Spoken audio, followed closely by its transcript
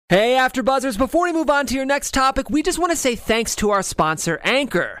Hey, AfterBuzzers, before we move on to your next topic, we just want to say thanks to our sponsor,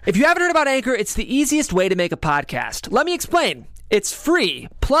 Anchor. If you haven't heard about Anchor, it's the easiest way to make a podcast. Let me explain. It's free.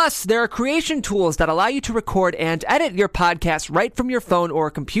 Plus, there are creation tools that allow you to record and edit your podcast right from your phone or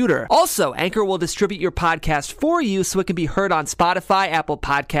computer. Also, Anchor will distribute your podcast for you so it can be heard on Spotify, Apple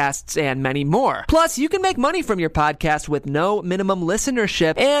Podcasts, and many more. Plus, you can make money from your podcast with no minimum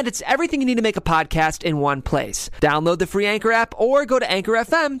listenership, and it's everything you need to make a podcast in one place. Download the free Anchor app or go to Anchor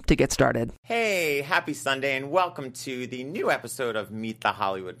FM to get started. Hey, happy Sunday and welcome to the new episode of Meet the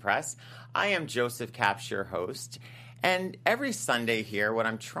Hollywood Press. I am Joseph Kapsch, your host. And every Sunday here, what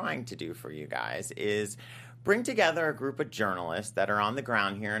I'm trying to do for you guys is bring together a group of journalists that are on the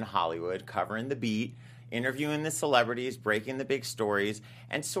ground here in Hollywood, covering the beat, interviewing the celebrities, breaking the big stories,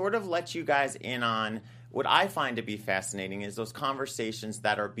 and sort of let you guys in on what I find to be fascinating is those conversations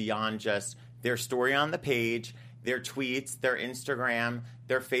that are beyond just their story on the page, their tweets, their Instagram,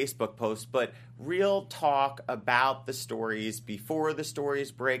 their Facebook posts, but real talk about the stories before the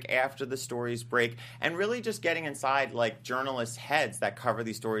stories break, after the stories break, and really just getting inside like journalists' heads that cover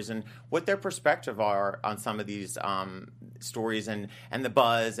these stories and what their perspective are on some of these stories and the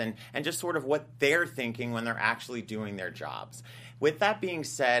buzz and just sort of what they're thinking when they're actually doing their jobs. With that being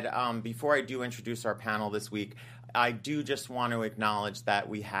said, before I do introduce our panel this week, I do just want to acknowledge that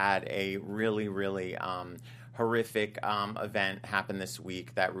we had a really horrific event happened this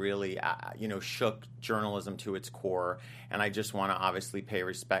week that really, shook journalism to its core. And I just want to obviously pay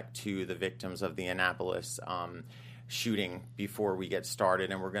respect to the victims of the Annapolis shooting before we get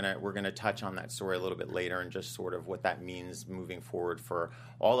started. And we're gonna touch on that story a little bit later and just sort of what that means moving forward for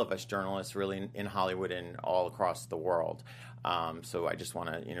all of us journalists, really in Hollywood and all across the world. So I just want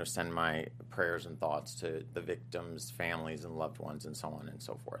to, send my prayers and thoughts to the victims' families and loved ones and so on and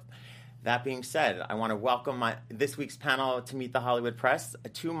so forth. That being said, I want to welcome this week's panel to Meet the Hollywood Press.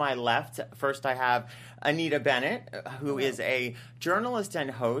 To my left, first I have Anita Bennett, who is a journalist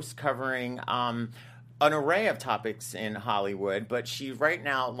and host covering an array of topics in Hollywood, but she right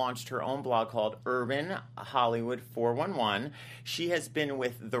now launched her own blog called Urban Hollywood 411. She has been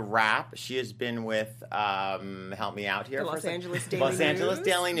with The Wrap. She has been with, help me out here. The Los Angeles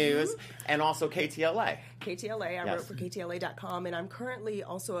Daily News, and also KTLA. I wrote for KTLA.com, and I'm currently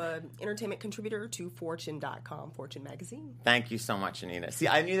also an entertainment contributor to Fortune.com, Fortune Magazine. Thank you so much, Anita. See,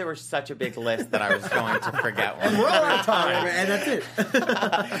 I knew there was such a big list that I was going to forget one. And we're all out of time, and that's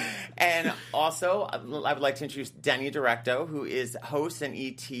it. And also, I would like to introduce Denny Directo, who is host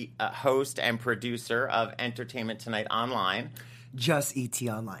and producer of Entertainment Tonight Online. Just ET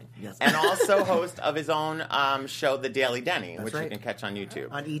Online, yes. And also host of his own show, The Daily Denny, That's which right. you can catch on YouTube.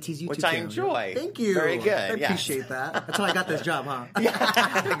 On ET's YouTube which channel. I enjoy. Thank you. Very good. I appreciate that. That's how I got this job, huh?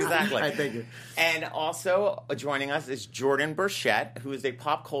 Yeah, exactly. All right, thank you. And also joining us is Jordan Burchett, who is a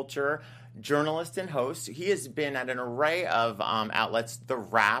pop culture journalist and host. He has been at an array of outlets. The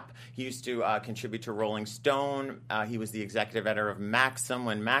Wrap. He used to contribute to Rolling Stone. He was the executive editor of Maxim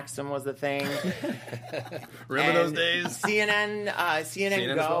when Maxim was a thing. Remember those days?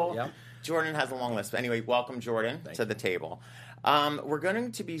 CNN Go. Well, yeah. Jordan has a long list. But anyway, welcome, Jordan, to the table. We're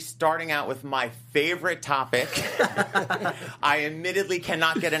going to be starting out with my favorite topic. I admittedly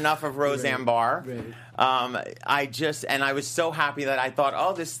cannot get enough of Roseanne Barr. I was so happy that I thought,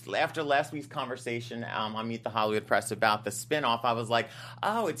 after last week's conversation on Meet the Hollywood Press about the spinoff, I was like,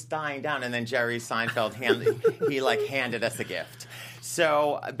 it's dying down. And then Jerry Seinfeld handed us a gift.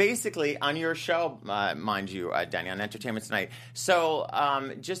 So basically, on your show, mind you, Denny, on Entertainment Tonight. So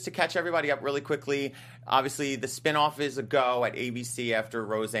just to catch everybody up really quickly, obviously the spinoff is a go at ABC after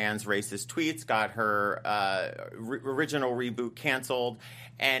Roseanne's racist tweets got her original reboot canceled.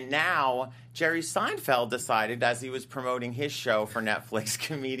 And now Jerry Seinfeld decided, as he was promoting his show for Netflix,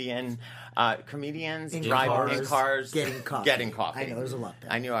 comedians in driving cars, in cars, getting coffee. I know, there's a lot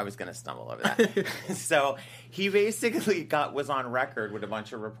there. I knew I was going to stumble over that. So he basically was on record with a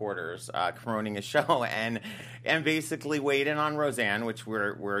bunch of reporters promoting his show and basically weighed in on Roseanne, which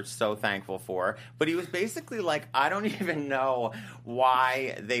we're so thankful for. But he was basically like, I don't even know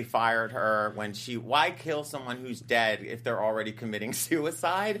why they fired her why kill someone who's dead if they're already committing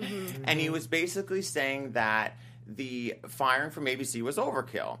suicide? Mm-hmm. And he was basically saying that the firing from ABC was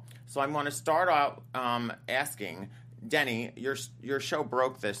overkill. So I'm going to start out asking, Denny, your show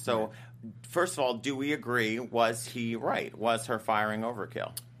broke this. So first of all, do we agree? Was he right? Was her firing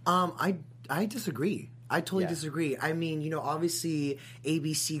overkill? I disagree. I totally disagree. I mean, obviously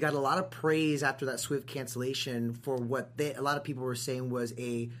ABC got a lot of praise after that swift cancellation for what a lot of people were saying was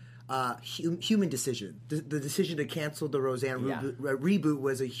a human decision. The decision to cancel the Roseanne reboot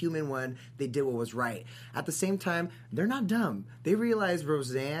was a human one. They did what was right. At the same time, they're not dumb. They realize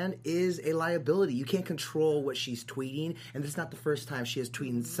Roseanne is a liability. You can't control what she's tweeting, and this is not the first time she has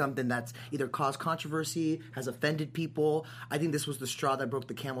tweeted something that's either caused controversy, has offended people. I think this was the straw that broke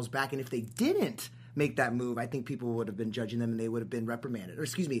the camel's back, and if they didn't make that move, I think people would have been judging them and they would have been reprimanded. Or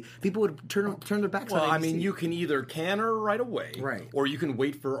excuse me, people would have turn their backs on ABC. Well, I mean, you can either can her right away, right, or you can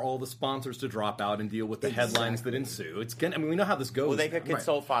wait for all the sponsors to drop out and deal with the headlines that ensue. We know how this goes. Well, they could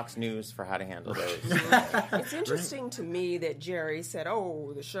consult Fox News for how to handle those. It's interesting to me that Jerry said,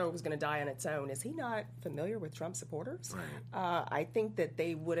 "Oh, the show was going to die on its own." Is he not familiar with Trump supporters? Right. I think that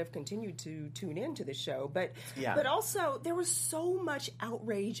they would have continued to tune into the show, but also there was so much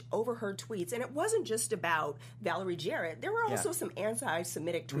outrage over her tweets, and it wasn't just about Valerie Jarrett. There were also some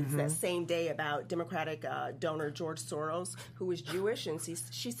anti-Semitic tweets that same day about Democratic donor George Soros, who was Jewish, and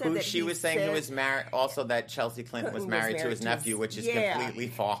she said that she was saying he was married. Also, that Chelsea Clinton was married to his nephew, which is completely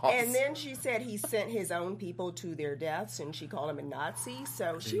false. And then she said he sent his own people to their deaths, and she called him a Nazi.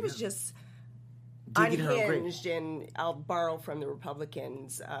 So she was just unhinged, and I'll borrow from the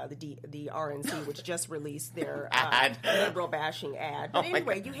Republicans, the RNC, which just released their liberal bashing ad. But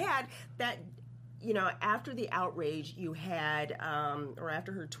anyway, you had that. After the outrage, you had, or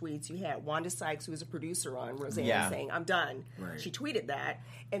after her tweets, you had Wanda Sykes, who was a producer on Roseanne, saying, "I'm done." Right. She tweeted that.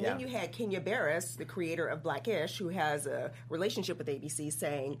 And then you had Kenya Barris, the creator of Blackish, who has a relationship with ABC,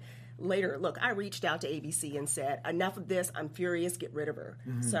 saying, later, "Look, I reached out to ABC and said, enough of this. I'm furious. Get rid of her."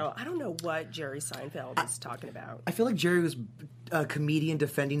 So I don't know what Jerry Seinfeld is talking about. I feel like Jerry was a comedian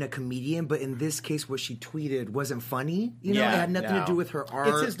defending a comedian, but in this case, what she tweeted wasn't funny. It had nothing to do with her art.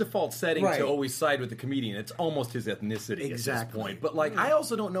 It's his default setting to always side with the comedian. It's almost his ethnicity at this point. But I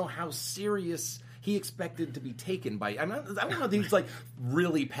also don't know how serious he expected to be taken by. I don't know if he's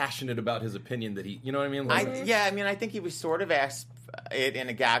really passionate about his opinion that he. You know what I mean? I think he was sort of asked it in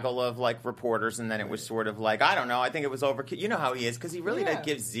a gaggle of reporters, and then it was sort of I don't know. I think it was overkill. You know how he is, because he really does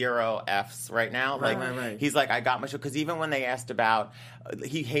give 0 Fs right now. Right. He's I got my show, because even when they asked about,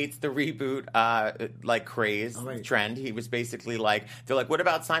 he hates the reboot craze trend. He was basically they're like, what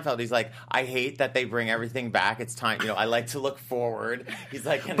about Seinfeld? He's like, I hate that they bring everything back. It's time. I like to look forward. He's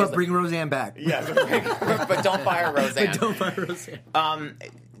like, but bring Roseanne back. Yeah, but don't fire Roseanne.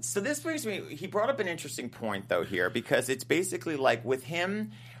 So this brings me, he brought up an interesting point, though, here, because it's basically with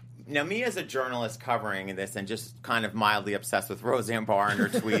him, now me as a journalist covering this and just kind of mildly obsessed with Roseanne Barr and her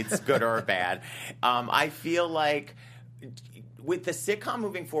tweets, good or bad, I feel like with the sitcom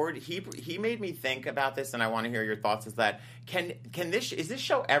moving forward, he made me think about this, and I want to hear your thoughts, is that is this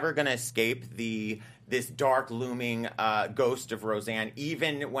show ever going to escape this dark looming ghost of Roseanne,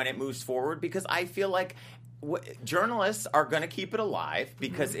 even when it moves forward? Because I feel like journalists are going to keep it alive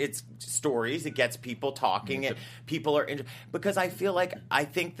because it's stories. It gets people talking. People are because I think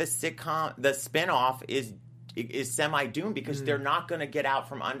the sitcom, the spinoff is semi-doomed because they're not going to get out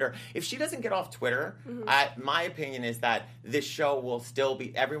from under. If she doesn't get off Twitter, my opinion is that this show will still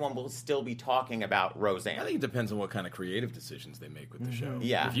be, everyone will still be talking about Roseanne. I think it depends on what kind of creative decisions they make with the show.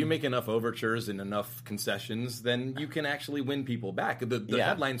 Yeah. If you make enough overtures and enough concessions, then you can actually win people back. The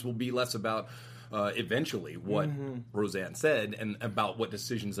headlines will be less about eventually what Roseanne said and about what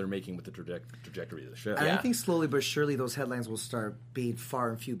decisions they're making with the trajectory of the show. And I think slowly but surely those headlines will start being far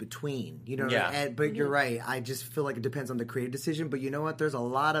and few between. But you're right. I just feel like it depends on the creative decision. But you know what? There's a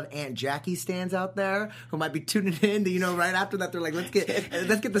lot of Aunt Jackie stands out there who might be tuning in. Right after that, they're like, let's get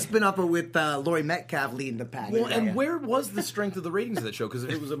the spinoff with Laurie Metcalf leading the pack. Well, and where was the strength of the ratings of that show? Because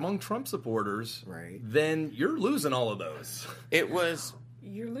if it was among Trump supporters, then you're losing all of those.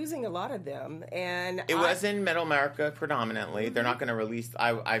 You're losing a lot of them, and it was in Middle America predominantly. They're not going to release.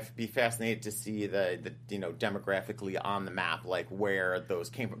 I'd be fascinated to see the demographically on the map, where those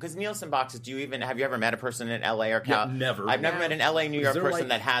came from. Because Nielsen boxes. Have you ever met a person in L.A. or Cal? Never. I've never met an L.A. New York person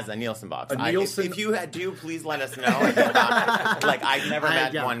that has a Nielsen box. If you do, please let us know. I've never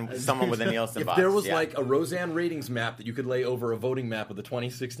met someone with a Nielsen box. If there was a Roseanne ratings map that you could lay over a voting map of the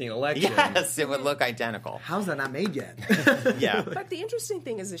 2016 election, yes, it would look identical. How's that not made yet? Yeah, but the interesting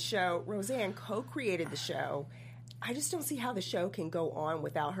thing is the show, Roseanne co-created the show. I just don't see how the show can go on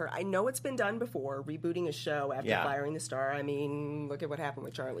without her. I know it's been done before, rebooting a show after firing the star. I mean, look at what happened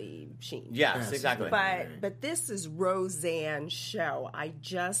with Charlie Sheen. Yes, exactly. But this is Roseanne's show.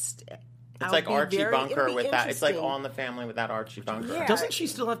 It's like Archie Bunker with that. It's like All in the Family with that Archie Bunker. Yeah. Doesn't she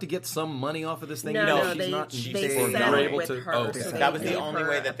still have to get some money off of this thing? No, she's not. They settled with her. Okay. So that was the only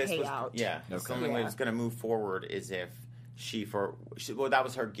way that this payout. was. Yeah, that's the only way it's going to move forward is if that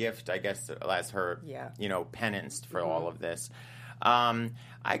was her gift, I guess, as her penance for all of this.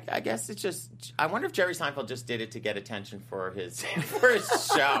 I guess it's just. I wonder if Jerry Seinfeld just did it to get attention for his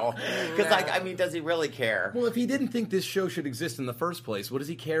show. Because, does he really care? Well, if he didn't think this show should exist in the first place, what does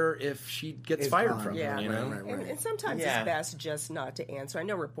he care if she gets fired from it? You know? Right. And sometimes it's best just not to answer. I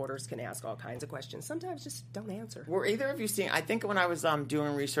know reporters can ask all kinds of questions. Sometimes just don't answer. Were either of you seeing? I think when I was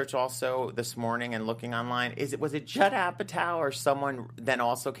doing research also this morning and looking online, was it Judd Apatow or someone then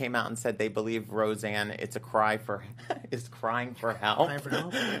also came out and said they believe Roseanne? It's a cry for is crying for help. Crying for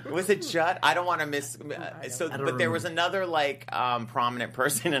help. Was it Judd? I don't want to miss. But there was another prominent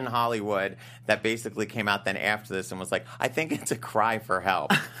person in Hollywood that basically came out then after this and was like, I think it's a cry for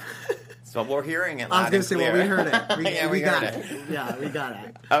help. So we're hearing it. I was going to say, well, we heard it. We got it. Yeah, we got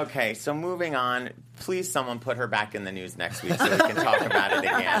it. Okay, so moving on. Please, someone put her back in the news next week so we can talk about it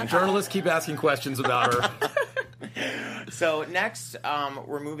again. Journalists keep asking questions about her. So next,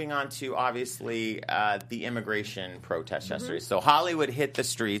 we're moving on to, obviously, the immigration protest yesterday. So Hollywood hit the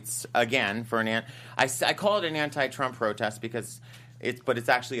streets again for I call it an anti-Trump protest because it's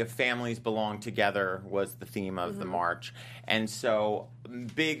actually a families belong together was the theme of the march. And so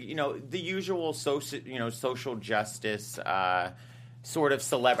big, the usual social justice sort of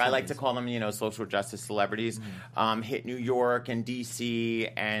celebrity. I like to call them, social justice celebrities. Hit New York and D.C.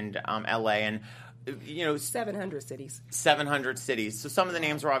 and L.A. and 700 cities. 700 cities. So some of the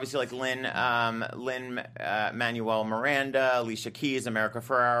names were obviously like Lin Manuel Miranda, Alicia Keys, America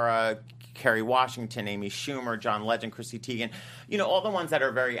Ferrera, Kerry Washington, Amy Schumer, John Legend, Chrissy Teigen. All the ones that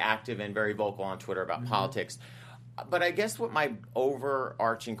are very active and very vocal on Twitter about politics. But I guess what my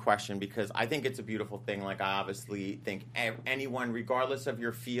overarching question, because I think it's a beautiful thing, I obviously think anyone, regardless of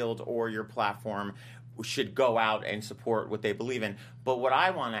your field or your platform, should go out and support what they believe in. But what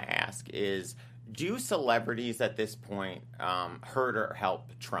I want to ask is, do celebrities at this point hurt or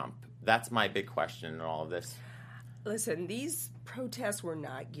help Trump? That's my big question in all of this. Listen, these protests were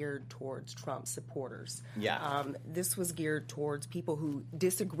not geared towards Trump supporters. Yeah. This was geared towards people who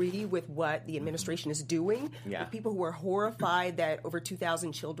disagree with what the administration is doing. Yeah. People who are horrified that over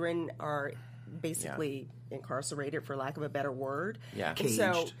 2,000 children are basically incarcerated, for lack of a better word. Yeah. Caged.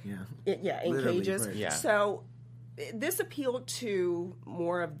 So, in Literally, cages. right. Yeah. So this appealed to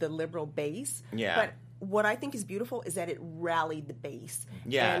more of the liberal base. Yeah. But what I think is beautiful is that it rallied the base.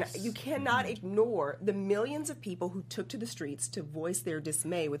 Yes. And you cannot ignore the millions of people who took to the streets to voice their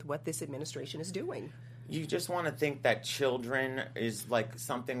dismay with what this administration is doing. You just want to think that children is like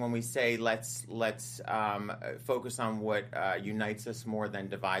something when we say let's focus on what unites us more than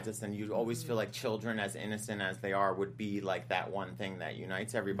divides us, and you always feel like children, as innocent as they are, would be like that one thing that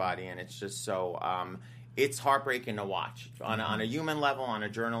unites everybody, and it's just so it's heartbreaking to watch on a human level, on a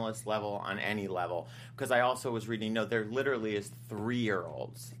journalist level, on any level. Because I also was reading, there literally is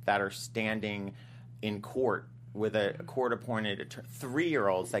 3-year-olds that are standing in court with a court-appointed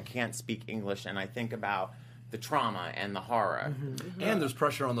 3-year-olds that can't speak English, and I think about the trauma and the horror. And there's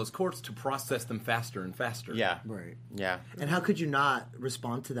pressure on those courts to process them faster and faster. Yeah. Right. Yeah. And how could you not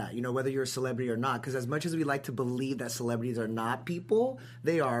respond to that? Whether you're a celebrity or not, because as much as we like to believe that celebrities are not people,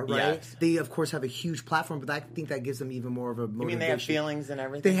 they are, right? Yes. They, of course, have a huge platform, but I think that gives them even more of a motivation. You mean they have feelings and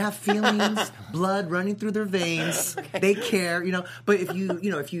everything? They have feelings, blood running through their veins. Okay. They care, But if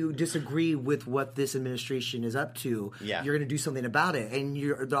if you disagree with what this administration is up to, you're going to do something about it, and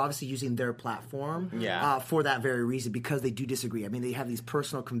they're obviously using their platform for that very reason, because they do disagree. I mean, they have these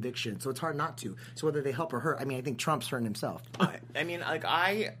personal convictions, so it's hard not to. So whether they help or hurt, I think Trump's hurting himself. I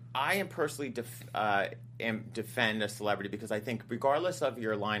am personally defend a celebrity because I think regardless of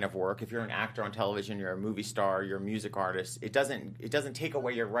your line of work, if you're an actor on television, you're a movie star, you're a music artist, it doesn't take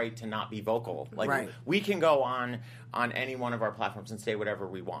away your right to not be vocal. We can go on any one of our platforms and say whatever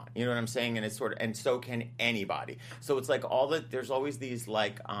we want. You know what I'm saying? And it's and so can anybody. So it's there's always these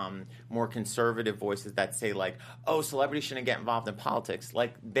more conservative voices that say celebrities shouldn't get involved in politics.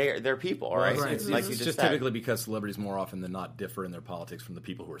 They're people, right? Right. It's you just typically because celebrities more often than not differ in their politics from the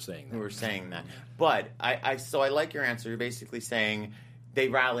people who are saying that. Who are saying that. But I like your answer. You're basically saying they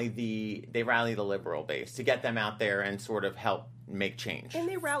rally the liberal base to get them out there and sort of help make change. And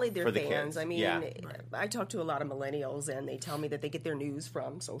they rallied their fans. Kids. I talk to a lot of millennials, and they tell me that they get their news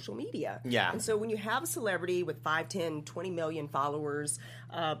from social media. Yeah. And so when you have a celebrity with 5, 10, 20 million followers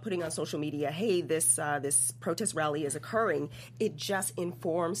putting on social media, hey, this protest rally is occurring, it just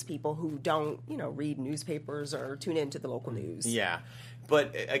informs people who don't, read newspapers or tune into the local news. Yeah.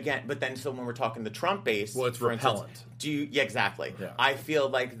 But then when we're talking the Trump base, well, it's repellent. Exactly. Yeah. I feel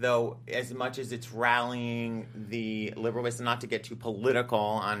though, as much as it's rallying the liberal base, and not to get too political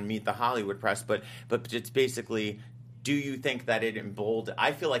on Meet the Hollywood Press, but it's basically do you think that it emboldened?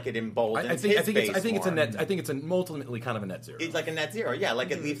 I feel like it emboldens I think it's a net. more. I think it's ultimately kind of a net zero. It's like a net zero, yeah.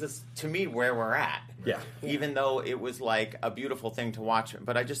 Like it leaves us, to me, where we're at. Yeah. Even though it was like a beautiful thing to watch,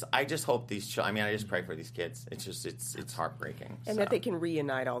 but I just hope these. I just pray for these kids. It's just it's heartbreaking. And that they can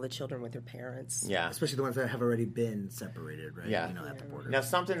reunite all the children with their parents. Yeah. Especially the ones that have already been separated, right? Yeah. At the border. Now,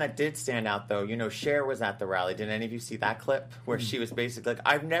 something that did stand out, though, Cher was at the rally. Did any of you see that clip where she was basically like,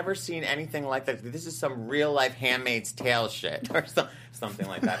 "I've never seen anything like that. This is some real life Handmaid's Tale shit," or something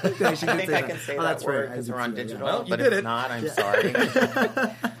like that. I think I can say that word because we're on digital. Well, but if not, I'm sorry.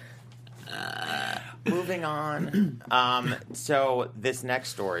 Moving on. So this next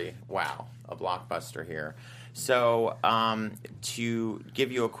story, wow, a blockbuster here. So to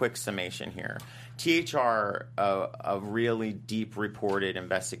give you a quick summation here, THR, a really deep reported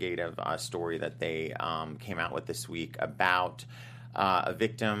investigative story that they came out with this week about a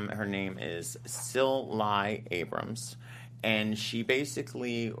victim. Her name is Silai Abrams, and she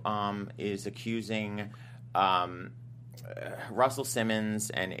basically is accusing Russell Simmons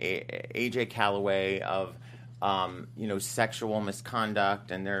and AJ Calloway of sexual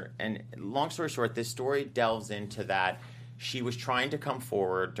misconduct, and long story short, this story delves into that she was trying to come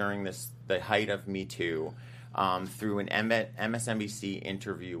forward during the height of Me Too through an MSNBC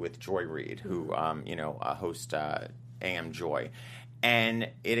interview with Joy Reid, who hosts AM Joy, and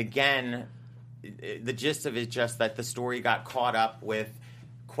the gist of it is just that the story got caught up with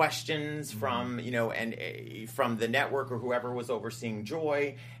questions from from the network or whoever was overseeing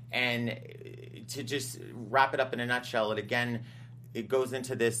Joy, and to just wrap it up in a nutshell, it goes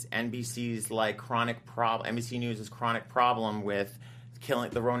into this NBC's chronic problem, NBC News' chronic problem with killing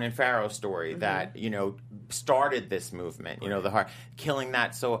the Ronan Farrow story that started this movement, killing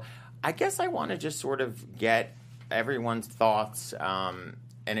that. So I guess I want to just sort of get everyone's thoughts. And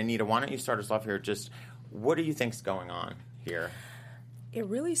Anita, why don't you start us off here? Just what do you think's going on here? It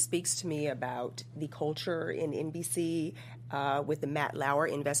really speaks to me about the culture in NBC with the Matt Lauer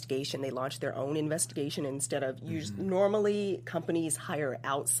investigation. They launched their own investigation instead of normally companies hire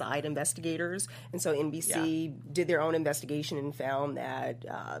outside investigators. And so NBC did their own investigation and found that,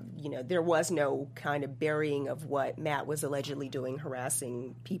 there was no kind of burying of what Matt was allegedly doing,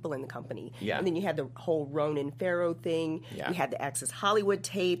 harassing people in the company. Yeah. And then you had the whole Ronan Farrow thing. Yeah. You had the Access Hollywood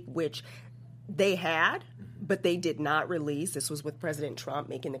tape, which they had, but they did not release. This was with President Trump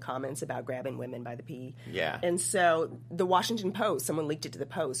making the comments about grabbing women by the pee. Yeah. And so the Washington Post, someone leaked it to the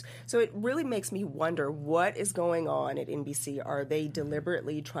Post. So it really makes me wonder what is going on at NBC. Are they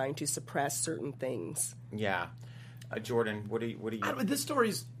deliberately trying to suppress certain things? Yeah. Jordan, what do you... This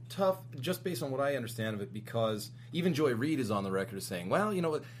story's tough just based on what I understand of it, because even Joy Reid is on the record as saying, well,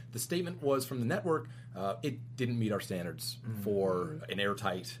 the statement was from the network, it didn't meet our standards for an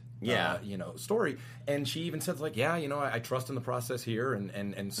airtight story. And she even says I trust in the process here.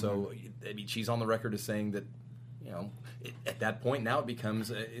 And so, she's on the record as saying that, at that point now it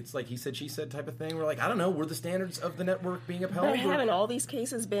becomes, it's like he said, she said type of thing. We're like, I don't know, were the standards of the network being upheld? But haven't all these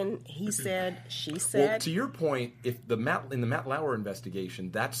cases been he said, she said? Well, to your point, if in the Matt Lauer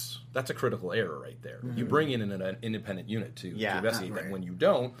investigation, that's a critical error right there. You bring in an independent unit to investigate that. When you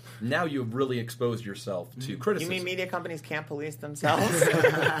don't, now you've really exposed yourself to criticism. You mean media companies can't police themselves?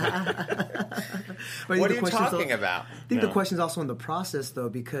 What are you talking about? I think the question's also in the process, though,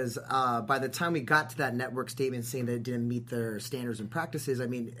 because by the time we got to that network statement saying that it didn't meet their standards and practices,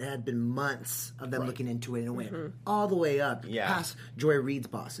 it had been months of them looking into it, and it went all the way up past Joy Reid's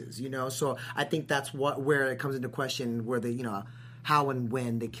bosses, So I think that's where it comes into question, where they, how and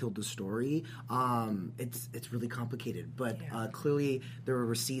when they killed the story. It's really complicated, but clearly there were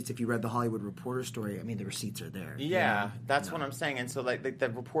receipts. If you read the Hollywood Reporter story, the receipts are there. Yeah, that's what I'm saying. And so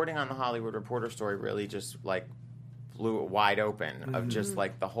the reporting on the Hollywood Reporter story really just blew it wide open of just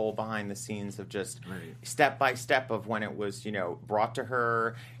the whole behind the scenes of just step by step of when it was brought to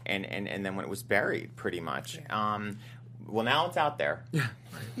her and then when it was buried pretty much. Well, now it's out there. Yeah.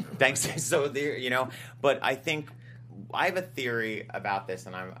 Thanks. So there, but I think I have a theory about this,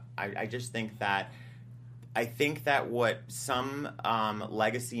 and I just think that what some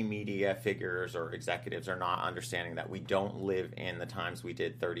legacy media figures or executives are not understanding, that we don't live in the times we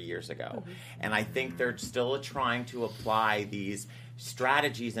did 30 years ago. And I think they're still trying to apply these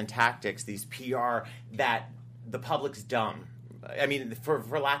strategies and tactics, these PR, that the public's dumb.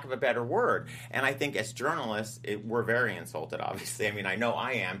 For lack of a better word. And I think as journalists, we're very insulted, obviously. I know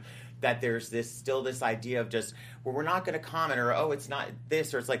I am. That there's still this idea of just, well, we're not going to comment, or, oh, it's not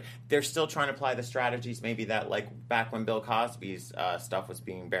this, or it's they're still trying to apply the strategies maybe that back when Bill Cosby's stuff was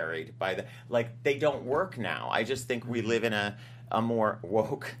being buried by they don't work now. I just think we live in a more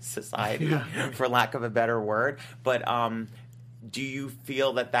woke society, for lack of a better word. But do you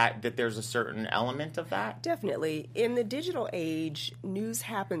feel that there's a certain element of that? Definitely. In the digital age, news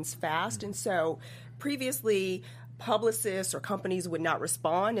happens fast, and so previously publicists or companies would not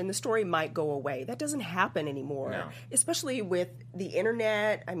respond and the story might go away. That doesn't happen anymore, especially with the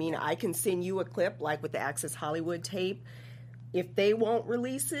internet. I mean, I can send you a clip like with the Access Hollywood tape. If they won't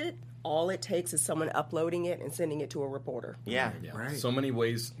release it, all it takes is someone uploading it and sending it to a reporter. Yeah. Right. So many more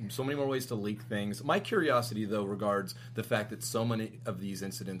ways to leak things. My curiosity, though, regards the fact that so many of these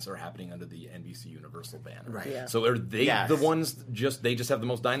incidents are happening under the NBC Universal banner. Right. Yeah. So are they the ones they just have the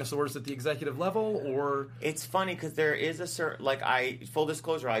most dinosaurs at the executive level, or? It's funny because there is a certain, full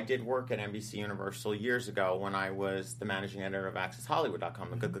disclosure, I did work at NBC Universal years ago when I was the managing editor of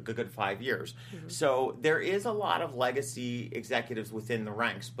AccessHollywood.com, a good 5 years. Mm-hmm. So there is a lot of legacy executives within the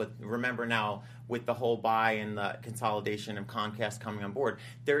ranks, but remember now with the whole buy and the consolidation of Comcast coming on board,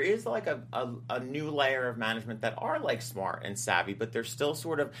 there is like a new layer of management that are like smart and savvy, but they're still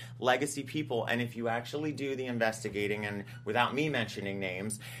sort of legacy people. And if you actually do the investigating, and without me mentioning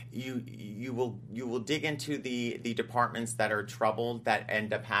names, you will dig into the departments that are troubled that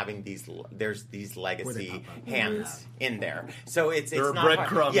end up having these legacy hands in there. So it's there are not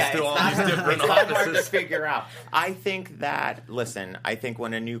breadcrumbs to all these different it's offices. not hard to figure out. I think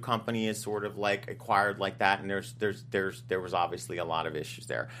when a new company is sort of like acquired like that, and there was obviously a lot of issues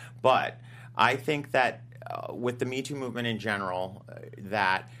there, but I think that with the Me Too movement in general,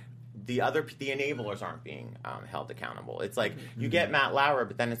 that the enablers aren't being held accountable. It's like you get Matt Lauer,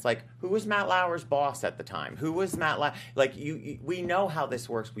 but then it's like, who was Matt Lauer's boss at the time? Who was Matt Lauer? Like we know how this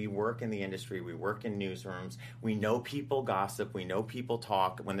works. We work in the industry. We work in newsrooms. We know people gossip. We know people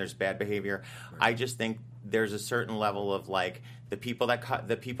talk when there's bad behavior. Right. I just think there's a certain level of like the people that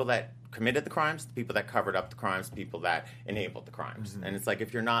committed the crimes, the people that covered up the crimes, people that enabled the crimes. Mm-hmm. And it's like,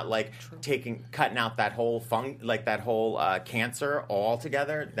 if you're not like cutting out that whole cancer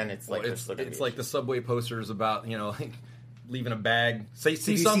altogether, then it's like it's like the subway posters about leaving a bag. Say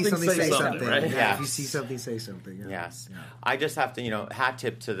something, say something. Right? Yeah. If you see something, say something. Yeah. Yes. Yeah. I just have to hat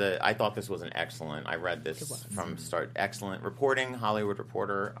tip to I thought this was I read this from start. Excellent reporting, Hollywood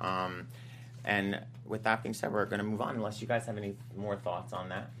Reporter. And with that being said, we're going to move on unless you guys have any more thoughts on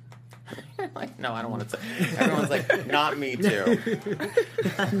that. Like, no, I don't want to say. Everyone's like, not me too.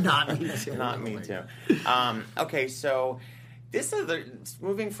 Not me too. Not me too. Okay, so this is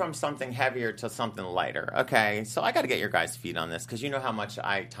moving from something heavier to something lighter. Okay, so I got to get your guys' feet on this because you know how much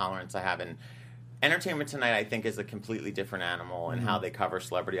tolerance I have in Entertainment Tonight. I think is a completely different animal, and how they cover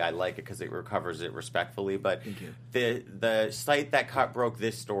celebrity. I like it because it recovers it respectfully. But the site that broke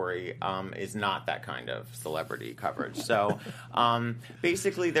this story is not that kind of celebrity coverage. So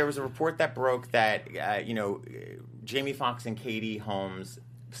basically, there was a report that broke that Jamie Foxx and Katie Holmes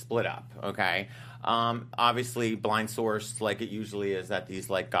split up. Okay. Obviously, blind source like it usually is at these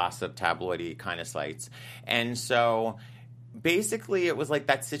like gossip tabloidy kind of sites, and so. Basically, it was like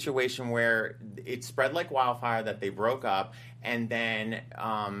that situation where it spread like wildfire that they broke up, and then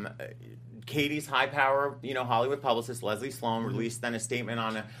Katie's high power, Hollywood publicist Leslie Sloan released then a statement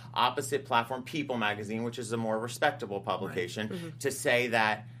on an opposite platform, People magazine, which is a more respectable publication, to say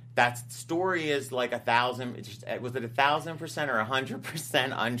that story is like 1,000. Was it 1,000% or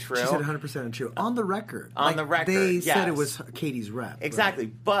 100% untrue? She said 100% untrue on the record. On the record, they said it was Katie's rep. Exactly,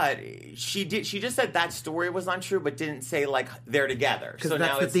 right? But she just said that story was untrue, but didn't say like they're together. Because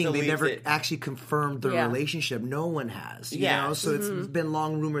that's the thing; they never actually confirmed their relationship. No one has, So it's been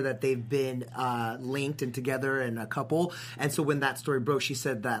long rumor that they've been linked and together and a couple. And so when that story broke, she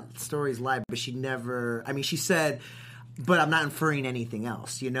said that story's live, but she never. I mean, she said. But I'm not inferring anything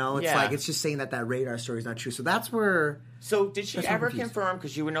else, It's like it's just saying that radar story is not true. So that's where. So did she ever confirm?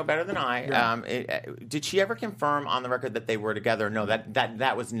 Because you would know better than I. Yeah. Did she ever confirm on the record that they were together? No,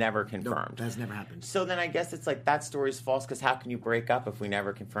 that was never confirmed. No, that's never happened. So then I guess it's like that story's false. Because how can you break up if we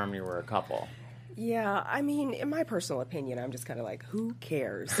never confirmed you were a couple? Yeah, I mean, in my personal opinion, I'm just kind of like, who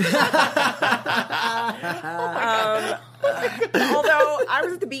cares? Although I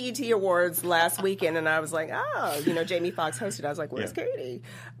was at the BET Awards last weekend, and I was like, Jamie Foxx hosted. I was like, where's Katie?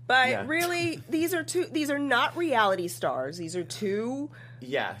 But really, these are not reality stars. These are two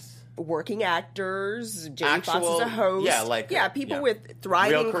working actors. Jamie Foxx is a host. People with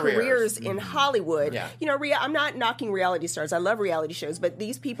thriving careers in Hollywood. Yeah. You know, I'm not knocking reality stars. I love reality shows, but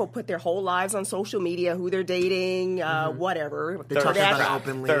these people put their whole lives on social media, who they're dating, whatever. They talk about it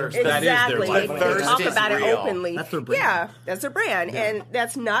openly. Exactly. They talk about it real. openly. That's their brand. Yeah, that's their brand. And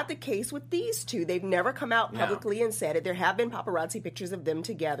that's not the case with these two. They've never come out publicly and said it. There have been paparazzi pictures of them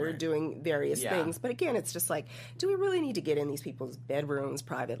together doing various things. But again, it's just like, do we really need to get in these people's bedrooms,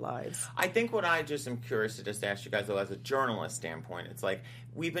 private lives? I think what I just am curious to just ask you guys, though, as a journalist standpoint, it's like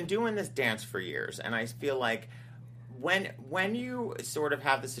we've been doing this dance for years, and I feel like when you sort of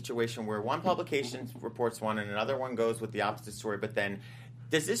have the situation where one publication reports one and another one goes with the opposite story, but then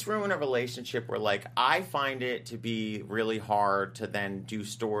does this ruin a relationship where, like, I find it to be really hard to then do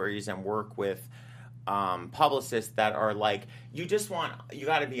stories and work with publicists that are like, you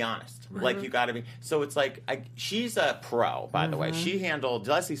got to be honest. Mm-hmm. Like, you got to be. So it's like, she's a pro, by the way. She handled,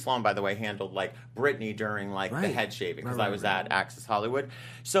 Leslie Sloan, by the way, handled, like, Britney during, like, the head shaving, because I was at Access Hollywood.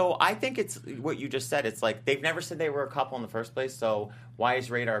 So I think it's what you just said. It's like, they've never said they were a couple in the first place, so why is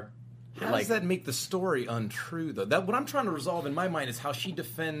Radar... How does that make the story untrue, though? What I'm trying to resolve in my mind is how she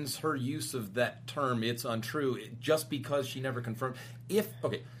defends her use of that term, it's untrue, just because she never confirmed.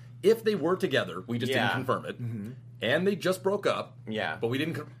 If they were together, we just didn't confirm it, and they just broke up, but we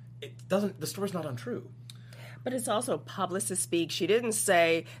didn't. The story's not untrue. But it's also publicist speak. She didn't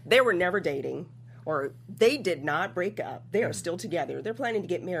say they were never dating or they did not break up. They are still together. They're planning to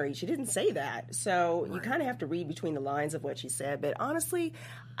get married. She didn't say that. So you kind of have to read between the lines of what she said. But honestly,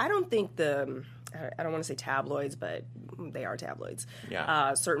 I don't think I don't want to say tabloids, but they are tabloids.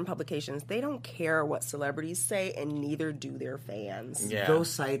 Yeah. Certain publications, they don't care what celebrities say, and neither do their fans. Yeah. Those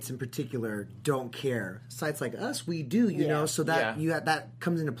sites in particular don't care. Sites like us, we do, you know, so that that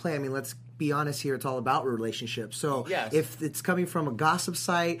comes into play. I mean, let's be honest here, it's all about relationships. So if it's coming from a gossip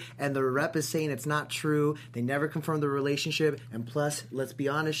site and the rep is saying it's not true, they never confirm the relationship, and plus, let's be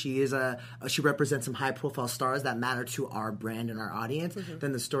honest, she represents some high profile stars that matter to our brand and our audience,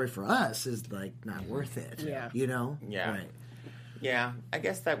 then the story for us is like not worth it. Yeah. You know? Yeah. Right. Yeah, I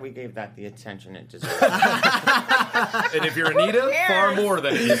guess that we gave that the attention it deserves. And if you're Anita, far more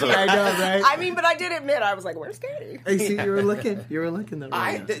than it deserves. I know, right? I mean, but I did admit, I was like, where's Katie? Hey, see, you were looking though.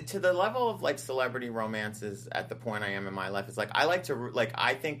 Right to the level of, like, celebrity romances at the point I am in my life, it's like, I like to, like,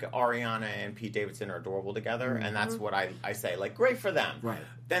 I think Ariana and Pete Davidson are adorable together, and that's what I say, like, great for them. Right.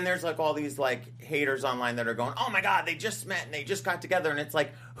 Then there's, like, all these, like, haters online that are going, oh my God, they just met and they just got together, and it's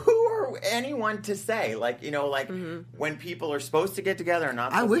like, who are anyone to say? Like, you know, like, when people are supposed to get together or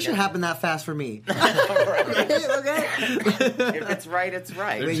not. I wish it happened that fast for me. Okay. If it's right, it's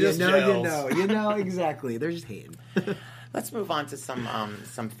right. You know exactly. They're just hating. Let's move on to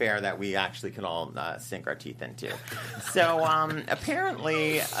some fare that we actually can all sink our teeth into. So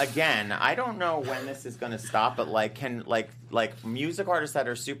apparently, again, I don't know when this is going to stop, but can music artists that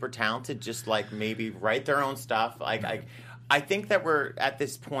are super talented just like maybe write their own stuff. I think that we're at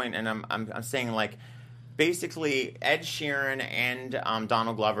this point, and I'm saying, like, basically Ed Sheeran and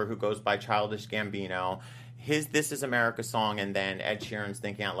Donald Glover, who goes by Childish Gambino, his This Is America song, and then Ed Sheeran's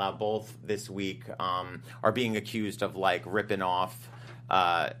Thinking Out Loud, both this week are being accused of, like, ripping off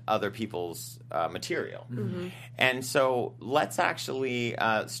other people's material. And so let's actually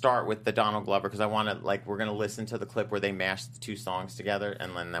start with the Donald Glover, because I want to, like, we're going to listen to the clip where they mashed the two songs together,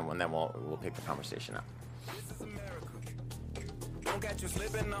 and then we'll pick the conversation up. Don't catch you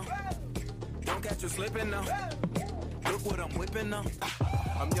slipping now. Don't catch you slipping now. Look what I'm whipping now.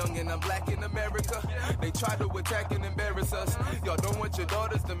 I'm young and I'm black in America. They try to attack and embarrass us. Y'all don't want your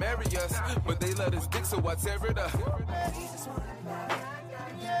daughters to marry us, but they let us dick, so I tear it up.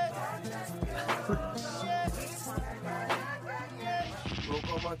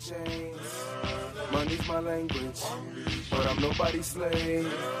 Broke all my chains. Money's my language, but I'm nobody's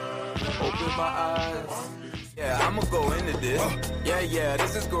slave. Open my eyes. Yeah, I'ma go into this. Yeah,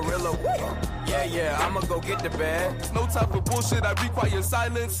 this is Gorilla. Yeah, I'ma go get the bag. No time for bullshit, I require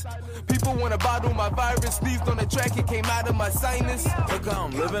silence. People wanna bottle my virus. Sneezed on the track, it came out of my sinus. Look how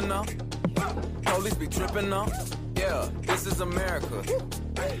I'm living now. Police be tripping now. Yeah, this is America.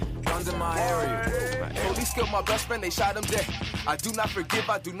 Guns in my area. Police killed my best friend, they shot him dead. I do not forgive,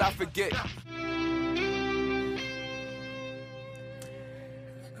 I do not forget.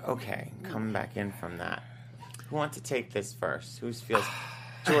 Okay, coming back in from that. Who wants to take this first? Who's feels?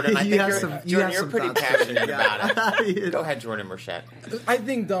 Jordan, I think you're pretty passionate about it. Go ahead, Jordan Burchett. I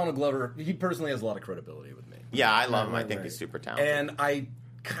think Donald Glover, he personally has a lot of credibility with me. Yeah, I love him. I think he's super talented. And I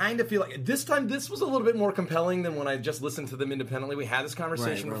kind of feel like this time this was a little bit more compelling than when I just listened to them independently. We had this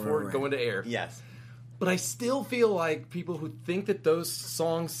conversation before going to air. Yes. But I still feel like people who think that those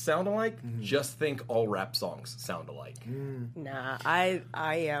songs sound alike just think all rap songs sound alike. Nah, I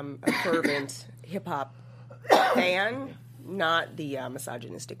am a fervent hip hop fan, not the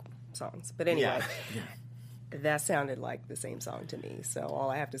misogynistic songs. But anyway, that sounded like the same song to me. So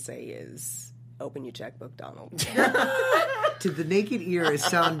all I have to say is, open your checkbook, Donald. To the naked ear, it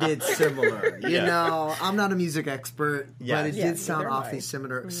sounded similar. You know, I'm not a music expert, but it did sound awfully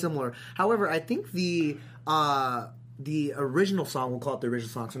similar. However, I think the original song, we'll call it the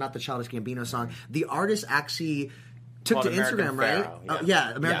original song, so not the Childish Gambino song, the artist actually took to Instagram, right?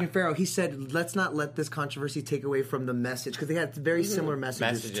 American Pharaoh. He said, let's not let this controversy take away from the message, because they had very similar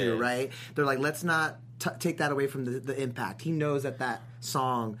messages too, right? They're like, let's not take that away from the impact. He knows that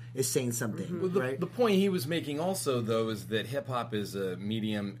song is saying something, right? The point he was making also, though, is that hip-hop is a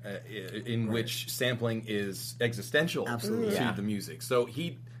medium in which sampling is existential to the music. So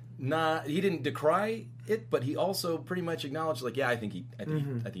he didn't decry it, but he also pretty much acknowledged, like, I think he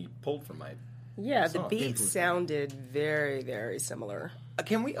pulled from my the beat sounded very, very similar.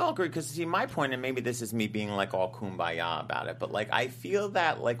 Can we all agree? Because, see, my point, and maybe this is me being, like, all kumbaya about it, but, like, I feel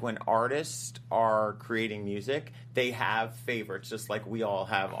that, like, when artists are creating music, they have favorites, just like we all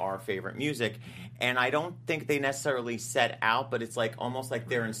have our favorite music. And I don't think they necessarily set out, but it's, like, almost like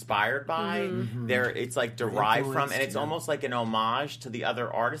they're inspired by, it's, like, derived from, and it's almost like an homage to the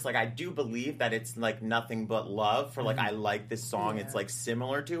other artists. Like, I do believe that it's, like, nothing but love for, like, I like this song, it's, like,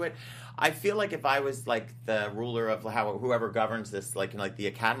 similar to it. I feel like if I was, like, the ruler of whoever governs this, like, in, like, the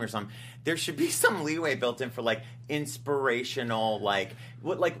Academy or something, there should be some leeway built in for, like, inspirational, like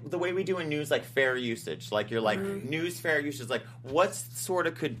the way we do in news, like, fair usage. Like, you're like, news fair usage, like, what sort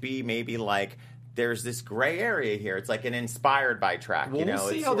of could be maybe, like, there's this gray area here. It's like an inspired by track, you know? We'll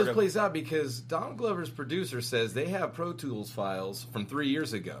see how this plays out, because Donald Glover's producer says they have Pro Tools files from 3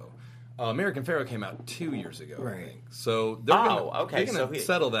 years ago. American Pharaoh came out 2 years ago, I think. So they're going to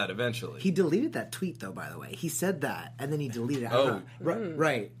settle that eventually. He deleted that tweet, though, by the way. He said that, and then he deleted it.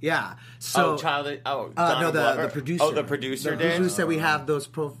 Right, yeah. So, the producer. Oh, the producer did? The producer said we have those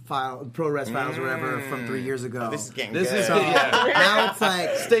ProRes files or whatever from 3 years ago. This is getting good. Now it's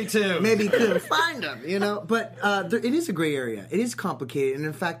like, stay tuned. Maybe he couldn't find them, you know? But it is a gray area. It is complicated. And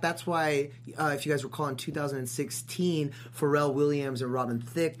in fact, that's why, if you guys recall, in 2016, Pharrell Williams and Robin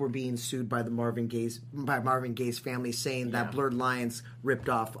Thicke were being sued by Marvin Gaye's family, saying that Blurred Lines ripped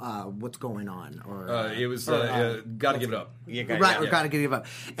off What's Going On, or it was Gotta Give It Up. Gotta Give It Up,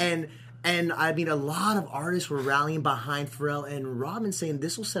 and I mean, a lot of artists were rallying behind Pharrell and Robin, saying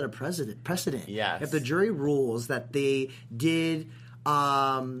this will set a precedent. Yes. If the jury rules that they did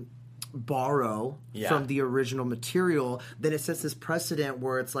borrow from the original material, then it sets this precedent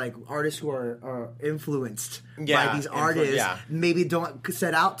where it's like artists who are influenced by these artists maybe don't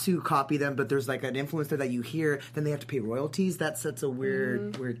set out to copy them, but there's like an influencer that you hear, then they have to pay royalties. That sets a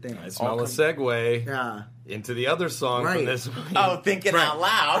weird thing. I smell a segue into the other song from this week. Oh, Thinking Out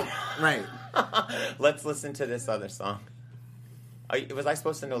Loud. Right. Let's listen to this other song. Was I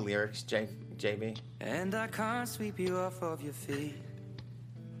supposed to know lyrics, JB? And I can't sweep you off of your feet.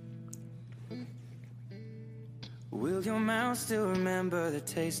 Will your mouth still remember the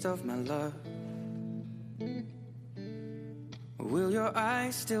taste of my love? Will your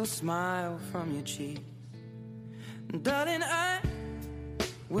eyes still smile from your cheeks? Darling, I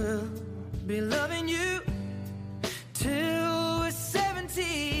will be loving you till we're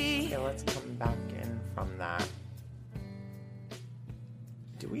 70. Okay, let's come back in from that.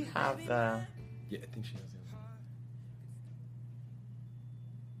 Do we have the... Yeah, I think she has it.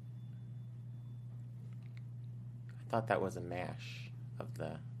 I thought that was a mash of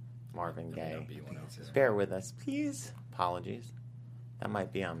the Marvin Gaye. Bear with us, please. Apologies. That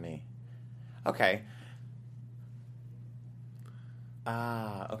might be on me. Okay.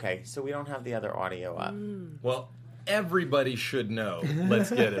 Okay, so we don't have the other audio up. Well, everybody should know. Let's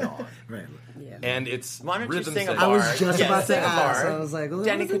get it on. Right. Yeah. And it's Why don't you rhythm sing a section. bar? I was just about to ask. I was like,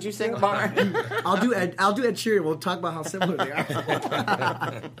 Jenny, could you sing a bar? I'll do Ed Sheeran. We'll talk about how similar they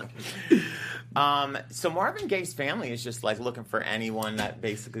are. So Marvin Gaye's family is just like looking for anyone that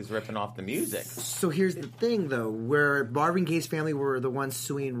basically is ripping off the music. So here's the thing, though, where Marvin Gaye's family were the ones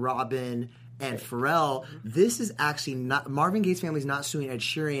suing Robin and Pharrell, this is actually not... Marvin Gaye's family is not suing Ed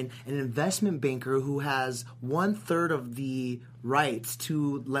Sheeran, an investment banker who has 1/3 of the rights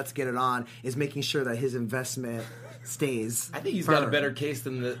to Let's Get It On is making sure that his investment stays. I think he's got a better case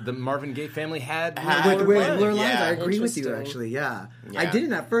than the Marvin Gaye family had. With Blur Lines, Yeah. I agree with you, actually, yeah. I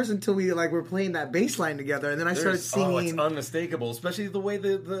didn't at first until we were playing that bass line together, and then I started singing. Oh, it's unmistakable, especially the way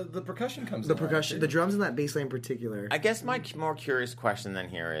the percussion comes in. The percussion, the drums in that bass line in particular. I guess my more curious question then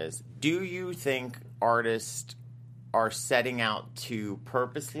here is, do you think artists are setting out to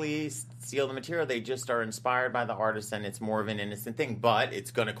purposely steal the material? They just are inspired by the artist and it's more of an innocent thing, but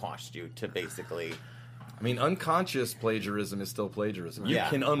it's going to cost you to basically... I mean, unconscious plagiarism is still plagiarism. You Yeah.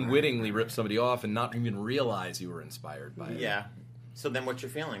 can unwittingly rip somebody off and not even realize you were inspired by it. Yeah. So then what's your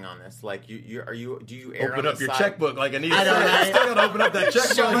feeling on this? Like, do you err Open on up the your side- checkbook like Anita I know, said. right? You still gotta open up that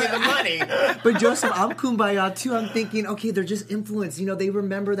checkbook. Show me the money. But Joseph, I'm kumbaya too. I'm thinking, okay, they're just influenced. They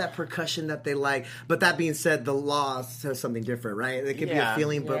remember that percussion that they like. But that being said, the law says something different, right? It could be a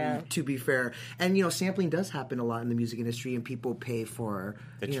feeling, but to be fair. And, sampling does happen a lot in the music industry, and people pay for...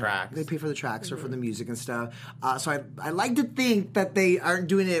 The tracks. They pay for the tracks or for the music and stuff. So I like to think that they aren't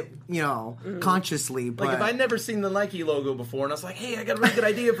doing it, consciously. But Like, if I'd never seen the Nike logo before, and I was like, hey, I got a really good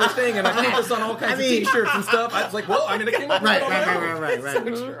idea for a thing, and I put this on all kinds of T-shirts and stuff, I was like, well, it came up with it on my own. Right. So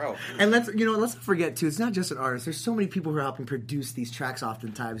true. And let's not forget too, it's not just an artist. There's so many people who are helping produce these tracks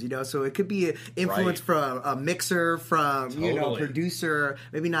oftentimes, So it could be an influence from a mixer, from Totally. producer,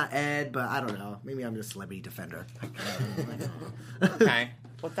 maybe not Ed, but I don't know. Maybe I'm just a celebrity defender. Okay.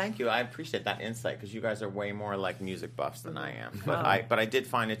 Well, thank you. I appreciate that insight because you guys are way more like music buffs than I am. But I did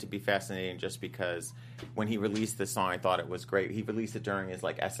find it to be fascinating just because when he released this song, I thought it was great. He released it during his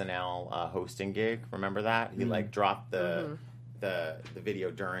SNL hosting gig. Remember that? He dropped the video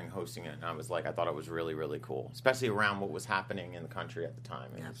during hosting it, and I thought it was really, really cool, especially around what was happening in the country at the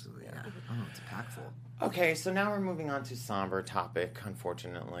time. Absolutely, yeah. Oh, it's impactful. Okay, so now we're moving on to somber topic,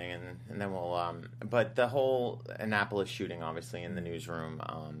 unfortunately, and then we'll. But the whole Annapolis shooting, obviously, in the newsroom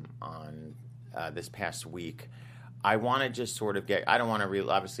on this past week, I want to just sort of get. I don't want to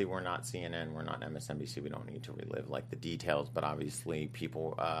obviously, we're not CNN, we're not MSNBC. We don't need to relive the details, but obviously,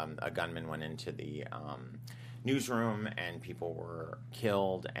 people. A gunman went into the newsroom and people were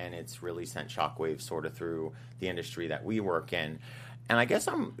killed, and it's really sent shockwaves sort of through the industry that we work in. And I guess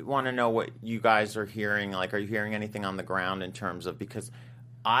I want to know what you guys are hearing. Are you hearing anything on the ground in terms of, because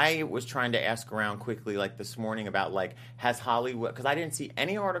I was trying to ask around quickly this morning about has Hollywood, because I didn't see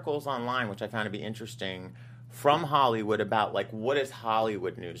any articles online, which I found to be interesting, from Hollywood about what is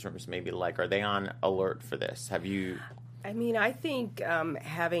Hollywood newsrooms maybe like? Are they on alert for this? Have you? I mean, I think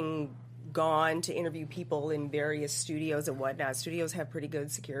having gone to interview people in various studios and whatnot, studios have pretty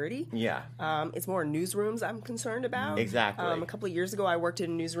good security. Yeah. It's more newsrooms I'm concerned about. Exactly. A couple of years ago, I worked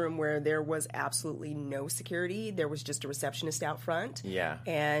in a newsroom where there was absolutely no security. There was just a receptionist out front. Yeah.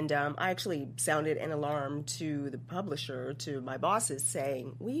 And I actually sounded an alarm to the publisher, to my bosses,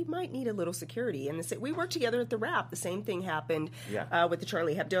 saying, we might need a little security. And they said, we worked together at the Wrap. The same thing happened with the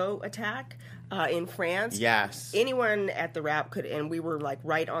Charlie Hebdo attack in France. Yes. Anyone at the Wrap could, and we were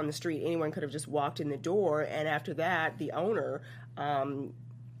right on the street, anyone could have just walked in the door, and after that, the owner,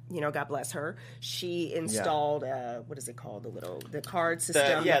 God bless her, she installed what is it called, the card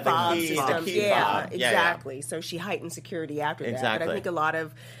system, the fob system. The key fob. Exactly. So she heightened security after that. But I think a lot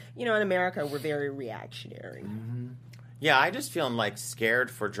of, in America, we're very reactionary. Mm-hmm. Yeah, I just feel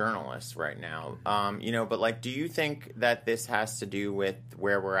scared for journalists right now. But do you think that this has to do with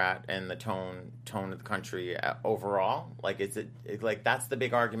where we're at and the tone of the country overall? Is it that's the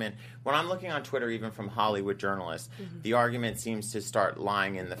big argument? When I'm looking on Twitter, even from Hollywood journalists, the argument seems to start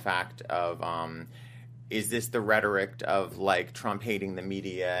lying in the fact of is this the rhetoric of Trump hating the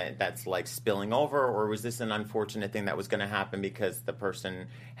media that's spilling over, or was this an unfortunate thing that was going to happen because the person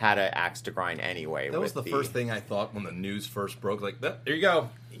had an axe to grind anyway? That was the first thing I thought when the news first broke. There you go.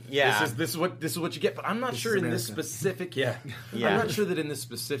 Yeah, this is what you get. But I'm not sure in this specific. I'm not sure that in this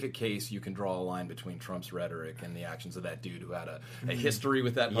specific case you can draw a line between Trump's rhetoric and the actions of that dude who had a history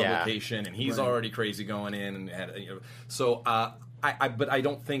with that publication, and he's already crazy going in and had. So but I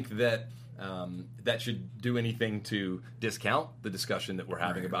don't think that. That should do anything to discount the discussion that we're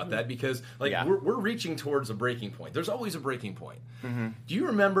having about that, because we're reaching towards a breaking point. There's always a breaking point. Mm-hmm. Do you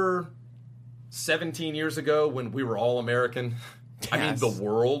remember 17 years ago when we were all American? Yes. I mean, the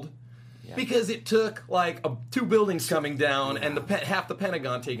world. Yeah. Because it took 2 buildings coming down and half the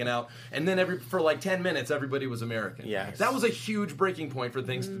Pentagon taken out, and then for 10 minutes everybody was American. Yes. That was a huge breaking point for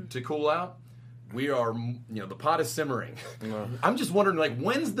things to cool out. We are, the pot is simmering. I'm just wondering,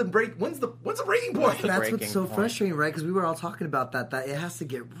 when's the breaking point? That's what's so frustrating, right? Because we were all talking about that it has to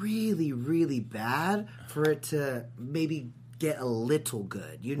get really, really bad for it to maybe get a little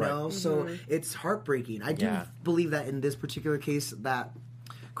good, you know? So it's heartbreaking. I do believe that in this particular case that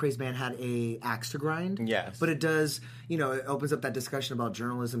Crazed Man had a axe to grind. Yes. But it does, you know, it opens up that discussion about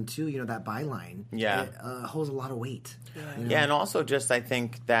journalism too, you know, that byline. Yeah. It holds a lot of weight. You know? And also just I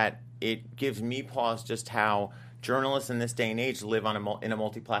think that it gives me pause just how journalists in this day and age live in a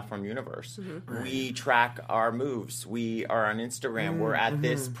multi-platform universe. We track our moves. We are on Instagram. We're at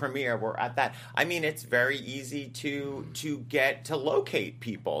this premiere. We're at that. I mean, it's very easy to get to locate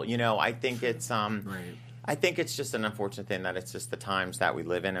people. You know, I think it's I think it's just an unfortunate thing that it's just the times that we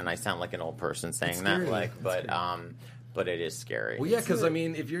live in, and I sound like an old person saying that, but it is scary. Well, yeah, because I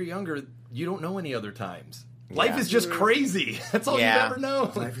mean, if you're younger, you don't know any other times. Life is just crazy. That's all you ever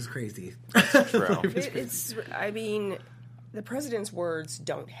know. Life is crazy. True. I mean, the president's words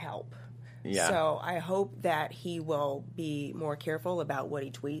don't help. Yeah. So I hope that he will be more careful about what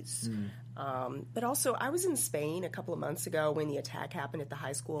he tweets. But also, I was in Spain a couple of months ago when the attack happened at the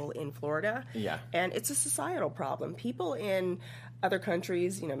high school in Florida. Yeah. And it's a societal problem. People in other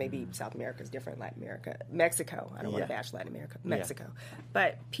countries, you know, maybe South America is different, Latin America, Mexico. I don't want to bash Latin America, Mexico.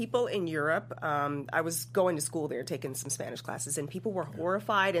 But people in Europe, I was going to school there, taking some Spanish classes, and people were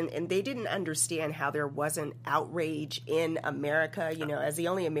horrified, and they didn't understand how there wasn't outrage in America. You know, as the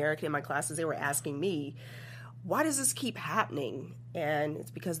only American in my classes, they were asking me, why does this keep happening? And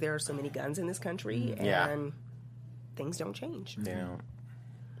it's because there are so many guns in this country, and things don't change. Yeah.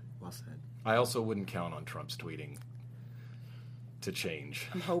 Well said. I also wouldn't count on Trump's tweeting to change.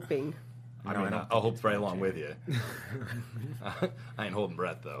 I'm hoping. I mean, I'll hope right along with you. I ain't holding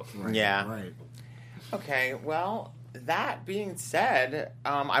breath, though. Right. Yeah. Right. Okay, well, that being said,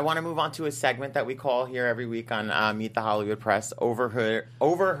 I want to move on to a segment that we call here every week on Meet the Hollywood Press,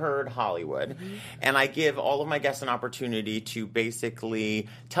 Overheard Hollywood. And I give all of my guests an opportunity to basically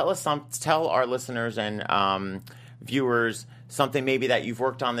tell our listeners and viewers something maybe that you've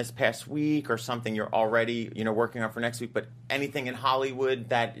worked on this past week or something you're already, you know, working on for next week, but anything in Hollywood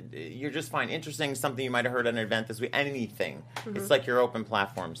that you just find interesting, something you might have heard at an event this week, anything. It's like your open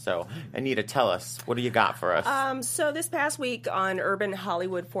platform. So, Anita, tell us, what do you got for us? So this past week on Urban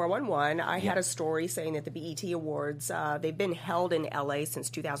Hollywood 411, I had a story saying that the BET Awards, they've been held in LA since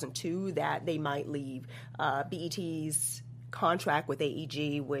 2002, that they might leave. BET's contract with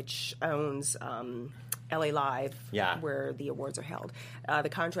AEG, which owns LA Live, where the awards are held. The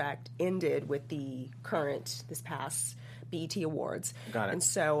contract ended with this past BET Awards. Got it. And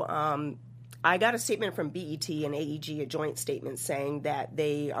so I got a statement from BET and AEG, a joint statement, saying that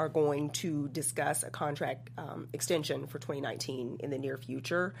they are going to discuss a contract extension for 2019 in the near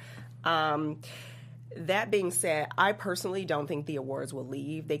future. That being said, I personally don't think the awards will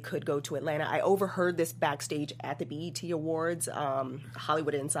leave. They could go to Atlanta. I overheard this backstage at the BET Awards.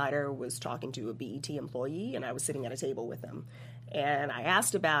 Hollywood Insider was talking to a BET employee, and I was sitting at a table with them. And I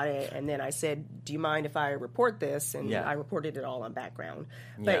asked about it, and then I said, do you mind if I report this? And I reported it all on background.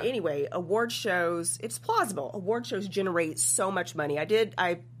 But anyway, award shows, it's plausible. Award shows generate so much money. I did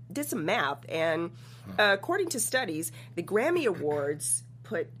some math, and according to studies, the Grammy Awards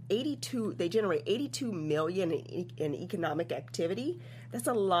they generate $82 million in economic activity. That's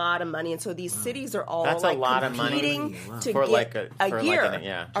a lot of money, and so these cities are all competing to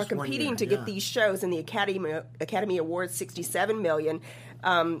get these shows. And the Academy Awards, $67 million.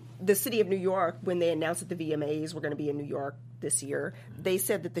 The city of New York, when they announced that the VMAs were going to be in New York this year, they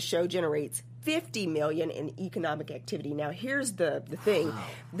said that the show generates $50 million in economic activity. Now, here's the thing: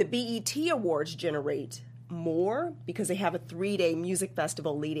 the BET Awards generate more because they have a 3-day music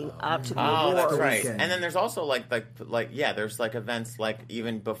festival leading up to the awards. That's right. And then there's also there's events like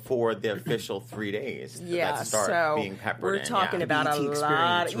even before the official 3 days that start being peppered we're in. Talking about a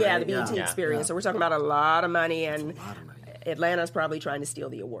lot, the BET experience. So we're talking about a lot of money, and Atlanta's probably trying to steal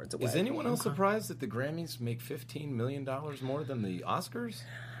the awards away. Is anyone else surprised that the Grammys make $15 million more than the Oscars?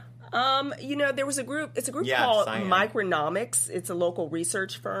 You know, there was a group. It's a group called Micronomics. It's a local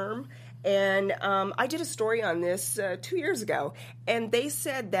research firm. And I did a story on this 2 years ago, and they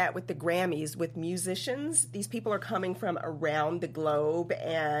said that with the Grammys, with musicians, these people are coming from around the globe,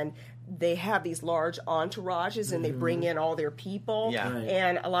 and they have these large entourages, and they bring in all their people. Yeah.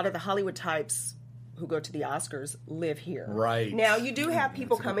 And a lot of the Hollywood types who go to the Oscars live here. Right. Now, you do have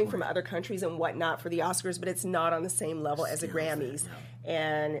people coming from other countries and whatnot for the Oscars, but it's not on the same level as the Grammys.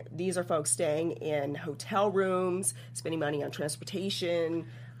 And these are folks staying in hotel rooms, spending money on transportation.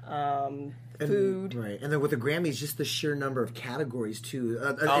 food. Right. And then with the Grammys, just the sheer number of categories, too.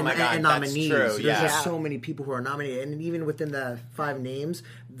 My God, and nominees. that's true. There's just so many people who are nominated. And even within the 5 names,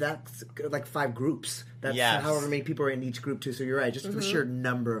 that's like 5 groups. That's however many people are in each group, too. So you're right. Just the sheer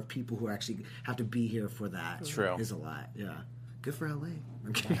number of people who actually have to be here for that is a lot. Yeah. Good for LA.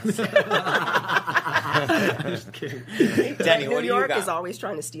 I'm kidding. Just kidding. Denny, what New do York you got? is always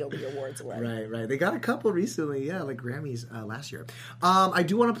trying to steal the awards away. Right. They got a couple recently, like Grammys last year. I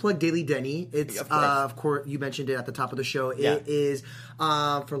do want to plug Daily Denny. It's of course you mentioned it at the top of the show. Yeah. It is,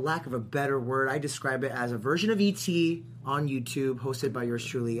 for lack of a better word, I describe it as a version of E.T. on YouTube, hosted by yours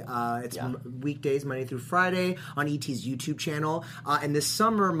truly. It's weekdays, Monday through Friday, on E.T.'s YouTube channel. And this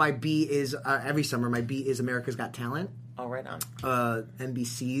summer, my beat is every summer. My beat is America's Got Talent. Oh, right on.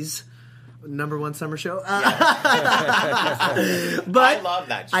 NBC's #1 summer show. But I love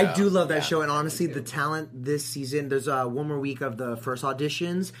that show. I do love that show, and honestly, the talent this season, there's one more week of the first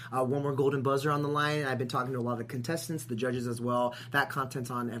auditions, one more golden buzzer on the line. I've been talking to a lot of the contestants, the judges as well. That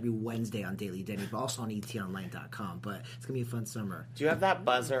content's on every Wednesday on Daily Denny, but also on etonline.com. But it's going to be a fun summer. Do you have that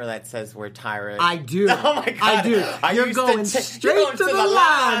buzzer that says where Tyra... I do. Oh, my God. I do. You're used going straight to the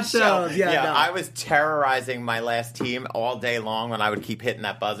live show. Yeah, no. I was terrorizing my last team all day long when I would keep hitting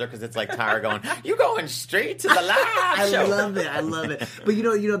that buzzer because it's like Tyra going, you going straight to the live show. I love it. But you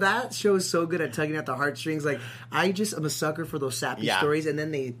know that show is so good at tugging at the heartstrings. Like, I just am a sucker for those sappy stories, and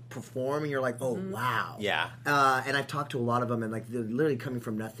then they perform, and you're like, oh wow. Yeah. And I've talked to a lot of them, and like they're literally coming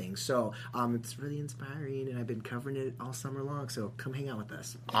from nothing. So it's really inspiring, and I've been covering it all summer long. So come hang out with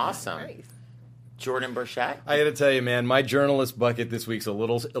us. Awesome. Nice. Jordan Burchett. I got to tell you, man, my journalist bucket this week's a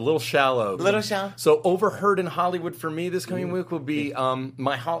little shallow. Little shallow. So overheard in Hollywood for me this coming week will be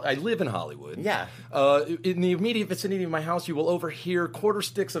I live in Hollywood. Yeah. In the immediate vicinity of my house, you will overhear quarter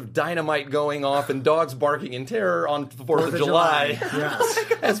sticks of dynamite going off and dogs barking in terror on the 4th of July. Yes.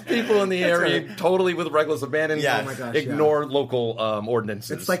 As people in the area totally with reckless abandon Yes. Oh my gosh, ignore local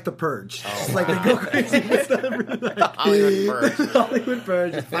ordinances. It's like the Purge. It's like they go crazy with stuff. Hollywood Purge. Hollywood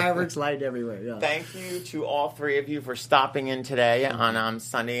Purge. Fireworks light everywhere. Yeah. Thank you to all 3 of you for stopping in today on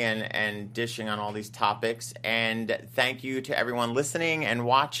Sunday and dishing on all these topics. And thank you to everyone listening and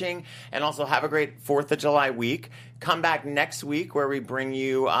watching. And also have a great 4th of July week. Come back next week where we bring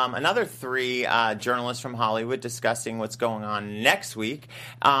you another 3 journalists from Hollywood discussing what's going on next week.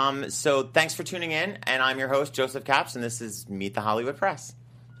 So thanks for tuning in. And I'm your host, Joseph Capps, and this is Meet the Hollywood Press.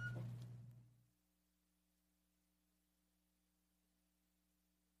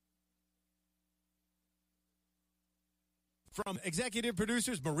 From executive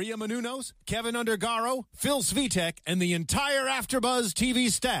producers Maria Menounos, Kevin Undergaro, Phil Svitek, and the entire AfterBuzz TV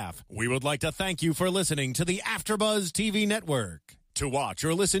staff, we would like to thank you for listening to the AfterBuzz TV network. To watch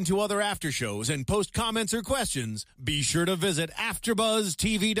or listen to other after shows and post comments or questions, be sure to visit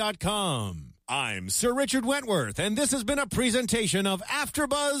AfterBuzzTV.com. I'm Sir Richard Wentworth, and this has been a presentation of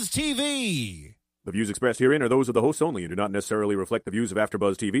AfterBuzz TV. The views expressed herein are those of the hosts only and do not necessarily reflect the views of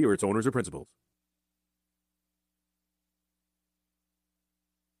AfterBuzz TV or its owners or principals.